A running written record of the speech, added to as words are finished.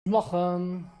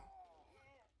Machen.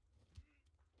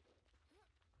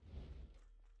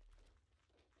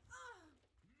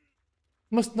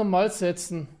 Musst normal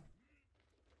setzen.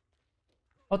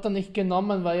 Hat er nicht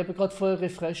genommen, weil ich habe gerade vorher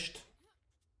refreshed.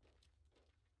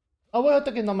 Aber er hat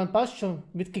er genommen, passt schon.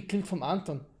 Wird gekillt vom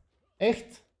Anton.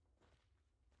 Echt?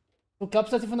 Du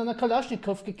glaubst, dass ich von einer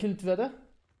Kalaschnikow gekillt werde?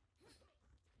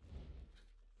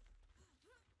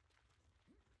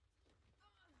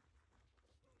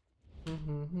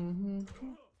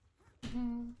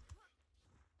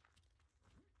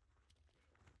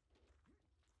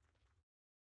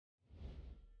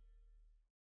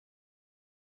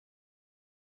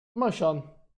 Mal schauen,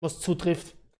 was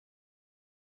zutrifft.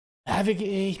 Ja,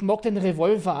 ich mag den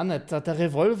Revolver auch nicht. Der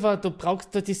Revolver, du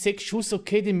brauchst da die 6 Schuss,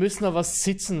 okay, die müssen aber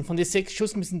sitzen. Von den 6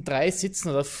 Schuss müssen 3 sitzen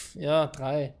oder ja,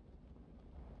 3.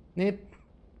 Nee,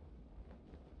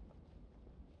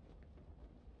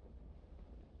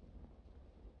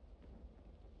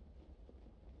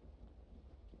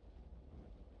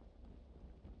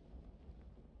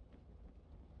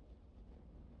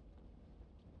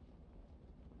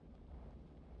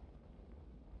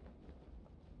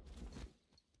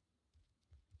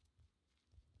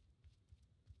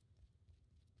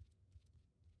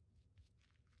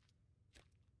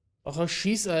 brauche ein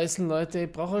Schießeisen, Leute.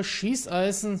 Ich brauche ein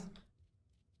Schießeisen.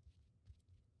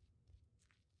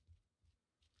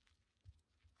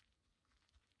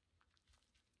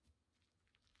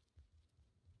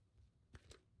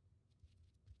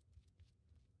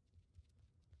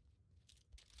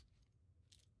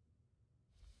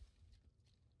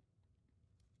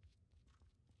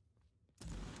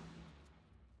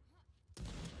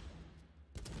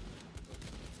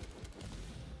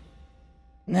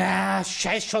 Na,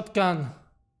 scheiß Shotgun.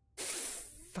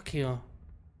 Fuck you.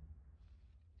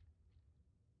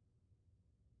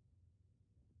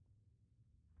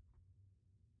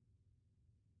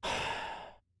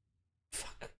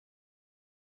 Fuck.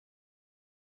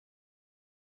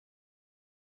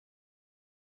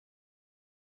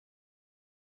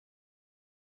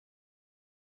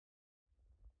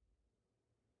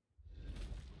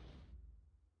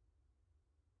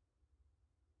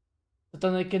 Hat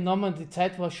er nicht genommen, die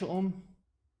Zeit war schon um.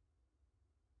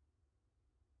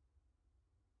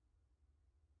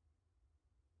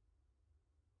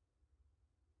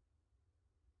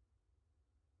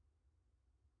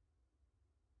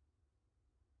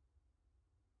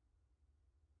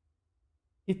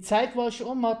 Die Zeit war schon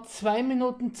um, hat 2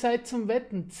 Minuten Zeit zum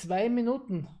Wetten. 2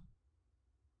 Minuten.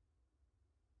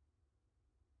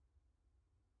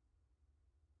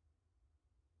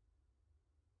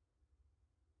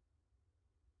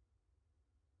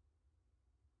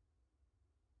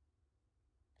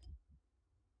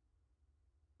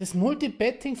 'Das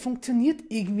Multibetting funktioniert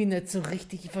irgendwie nicht so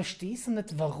richtig. Ich verstehe es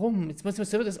nicht, warum. Jetzt muss ich mal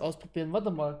selber das ausprobieren. Warte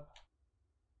mal.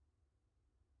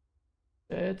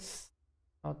 Jetzt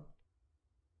hat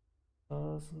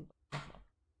 1000.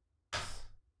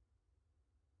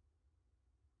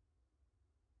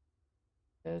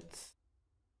 Jetzt.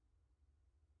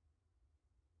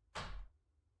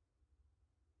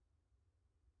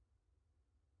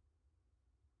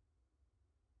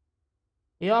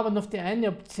 Ja, aber nur auf die eine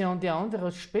Option, die andere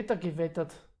hat später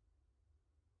gewettert.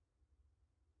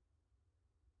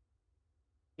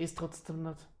 Ist trotzdem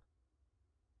nicht.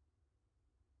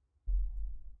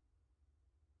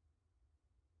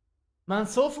 Man,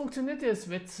 so funktioniert ja das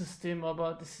Wettsystem,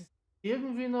 aber das ist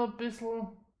irgendwie noch ein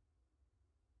bisschen.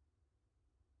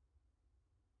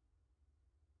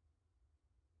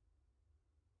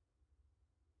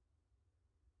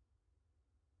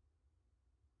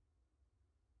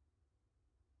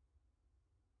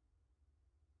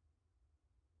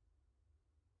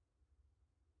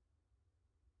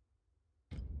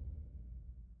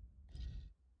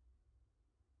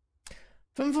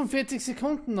 45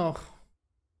 Sekunden noch.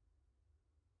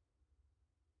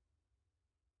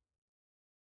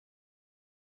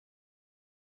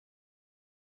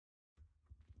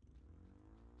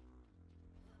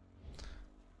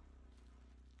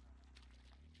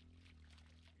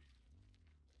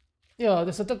 Ja,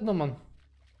 das hat er genommen.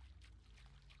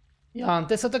 Ja, und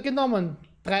das hat er genommen.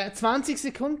 20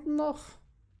 Sekunden noch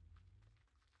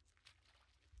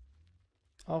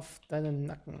auf deinen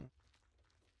Nacken.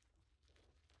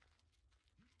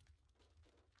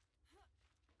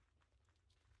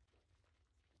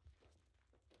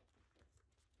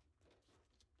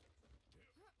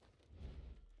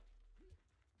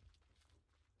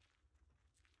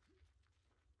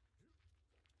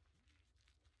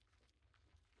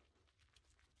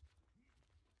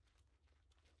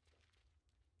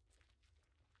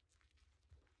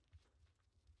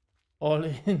 All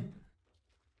in.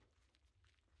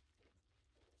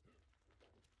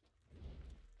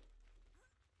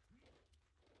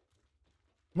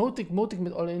 Mutig, mutig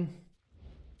mit allen.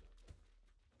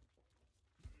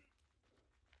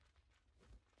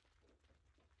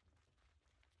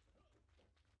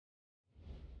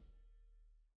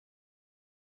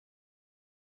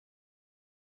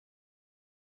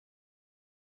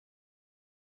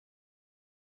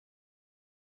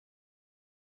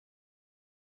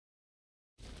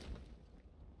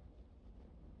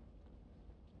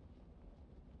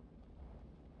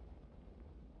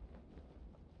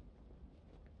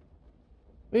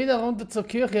 Wieder runter zur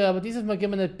Kirche, aber dieses Mal gehen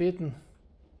wir nicht beten.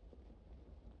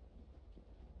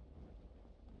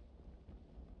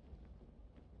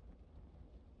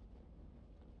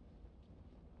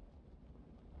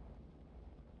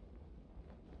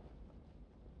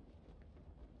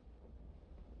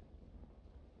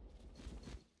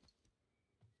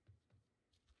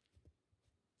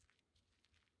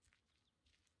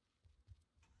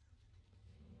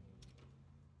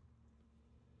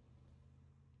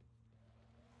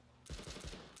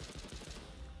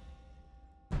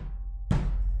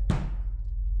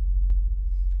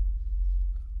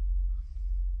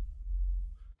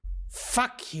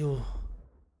 Fuck you.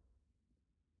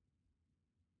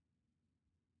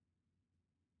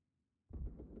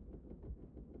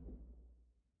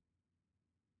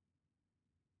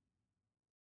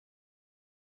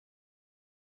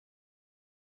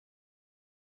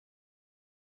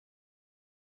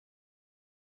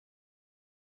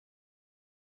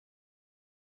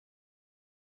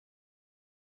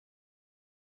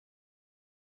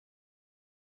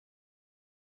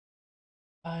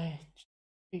 Ei,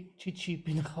 GG,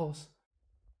 bin raus.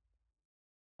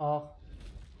 Ach.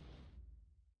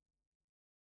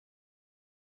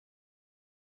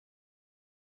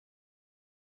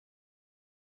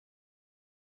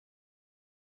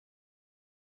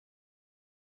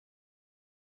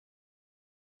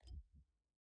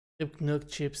 Ich hab genug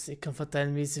Chips, ich kann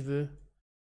verteilen, wie ich will.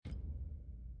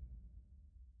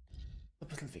 Ein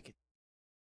bisschen weg.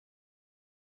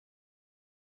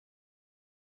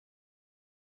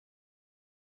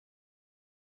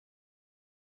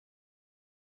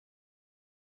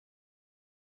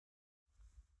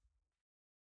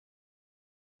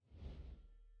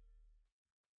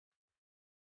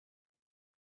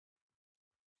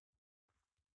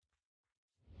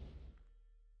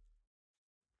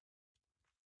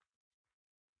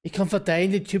 Ich kann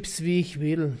verteilen die Chips, wie ich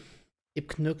will. Ich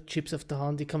hab genug Chips auf der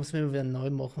Hand, ich kann es mir immer wieder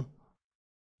neu machen.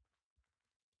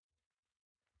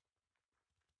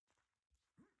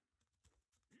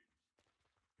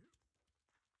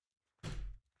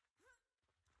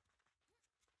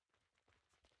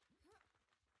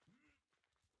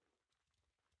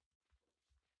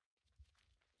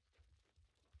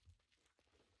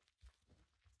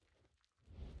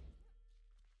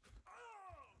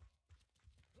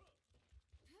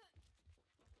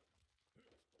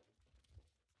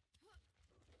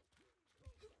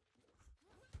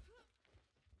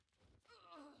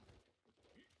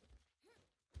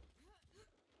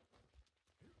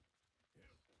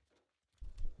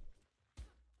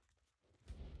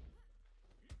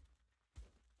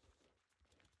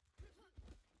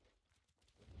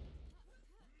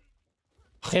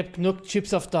 Ich hab genug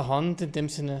Chips auf der Hand, in dem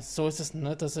Sinne, so ist es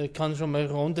nicht. Also ich kann schon mal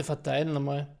eine Runde verteilen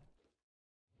einmal.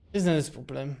 Das ist nicht das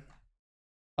Problem.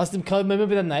 Außerdem kann ich mir immer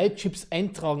wieder neue Chips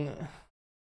eintragen.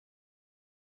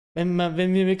 Wenn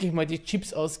wir wirklich mal die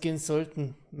Chips ausgehen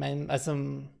sollten.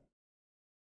 Also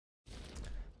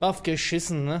drauf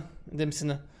geschissen, ne? In dem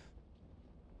Sinne.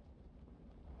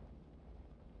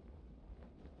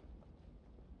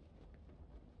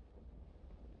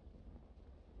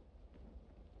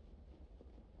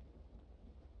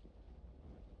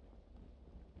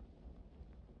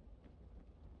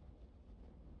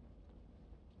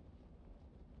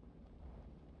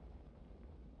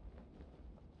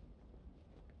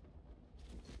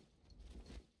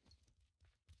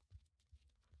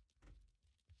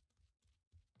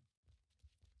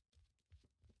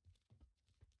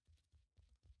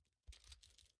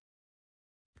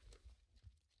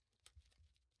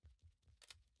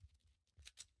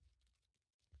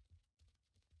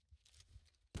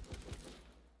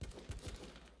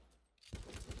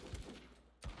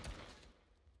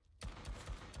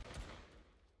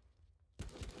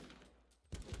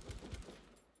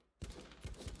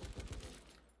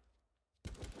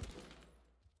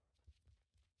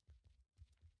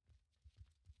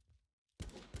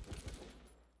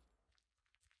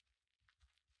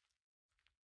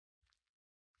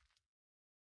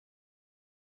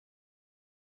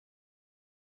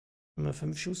 Immer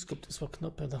 5 Schuss gehabt, das war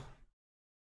knapp, Alter.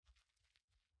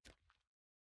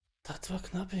 Das war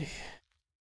knappig.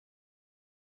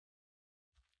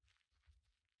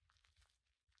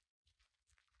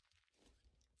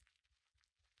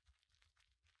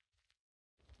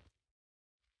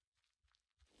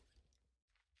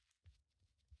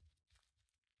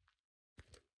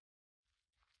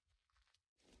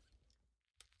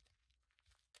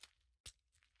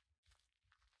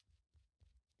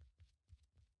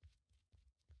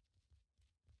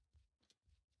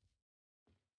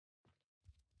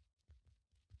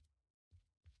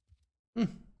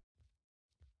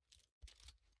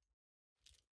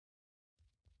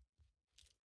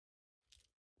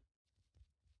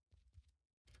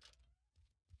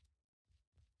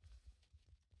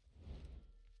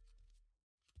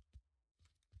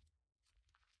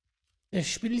 Das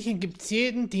Spielchen gibt's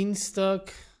jeden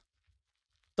Dienstag,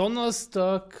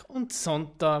 Donnerstag und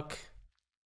Sonntag.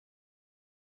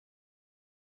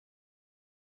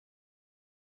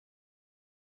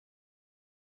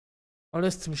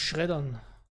 Alles zum Schreddern.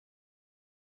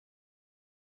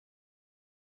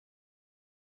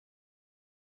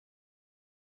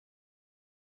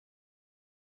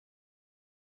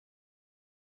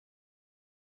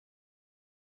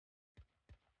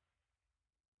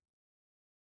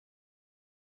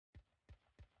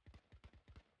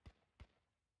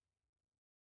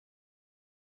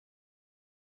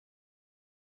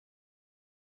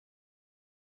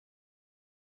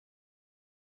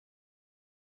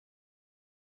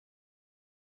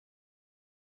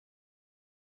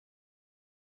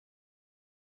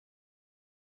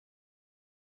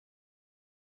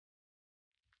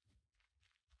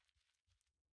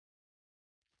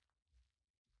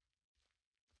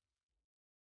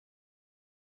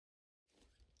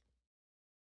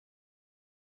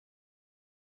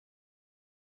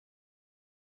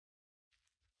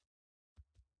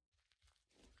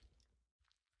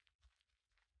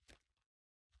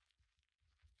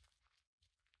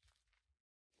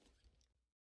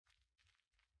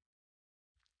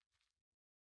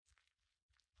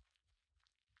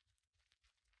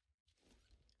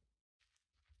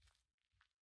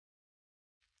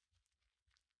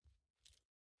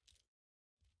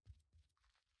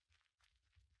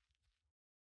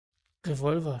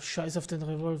 Revolver. Scheiß auf den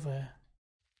Revolver. Ey.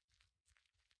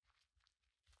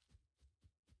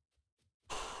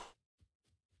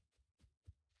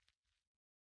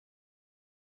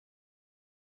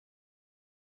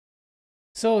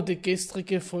 So, die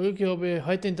gestrige Folge habe ich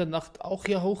heute in der Nacht auch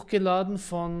hier hochgeladen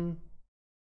vom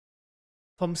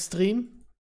Stream.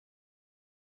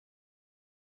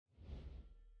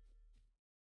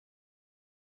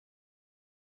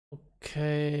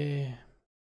 Okay.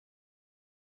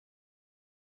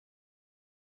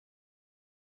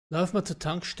 Lauf mal zur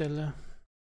Tankstelle.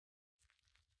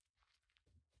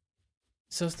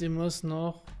 Das heißt, ich muss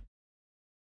noch.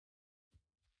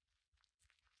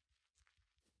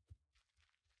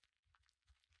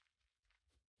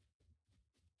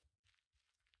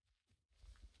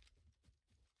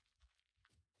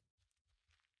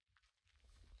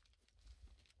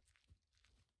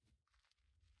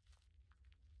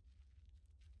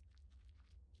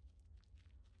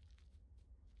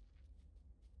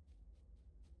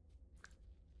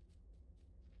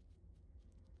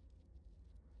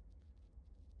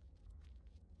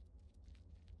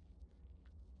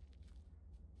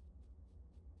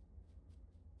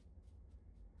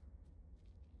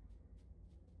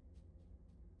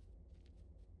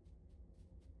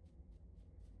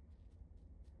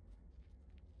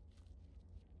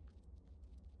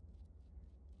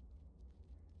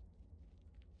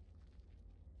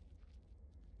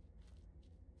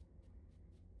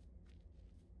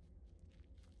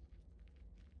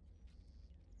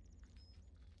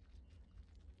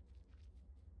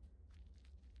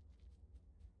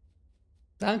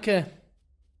 Danke.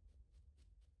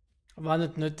 War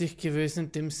nicht nötig gewesen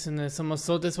in dem Sinne. Sagen wir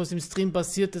so, das was im Stream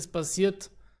passiert, das passiert.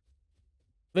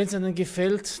 Wenn es einem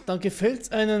gefällt, dann gefällt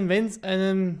es einem. Wenn es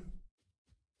einem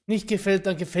nicht gefällt,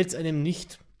 dann gefällt es einem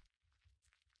nicht.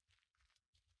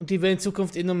 Und ich werde in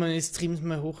Zukunft eh noch meine Streams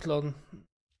mal hochladen.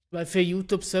 Weil für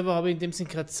YouTube selber habe ich in dem Sinne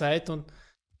gerade Zeit und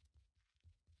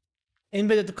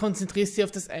entweder du konzentrierst dich auf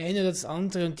das eine oder das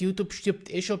andere und YouTube stirbt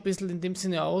eh schon ein bisschen in dem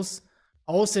Sinne aus.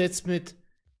 Außer jetzt mit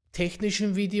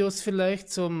technischen Videos vielleicht,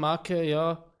 so Marke,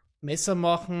 ja, Messer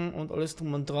machen und alles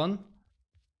drum und dran.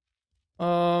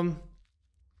 Oder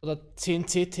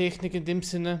CNC-Technik in dem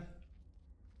Sinne.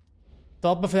 Da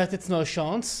hat man vielleicht jetzt noch eine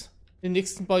Chance in den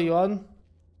nächsten paar Jahren,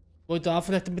 wo ich da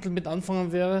vielleicht ein bisschen mit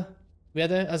anfangen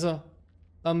werde. Also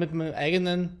dann mit meinen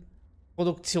eigenen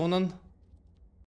Produktionen.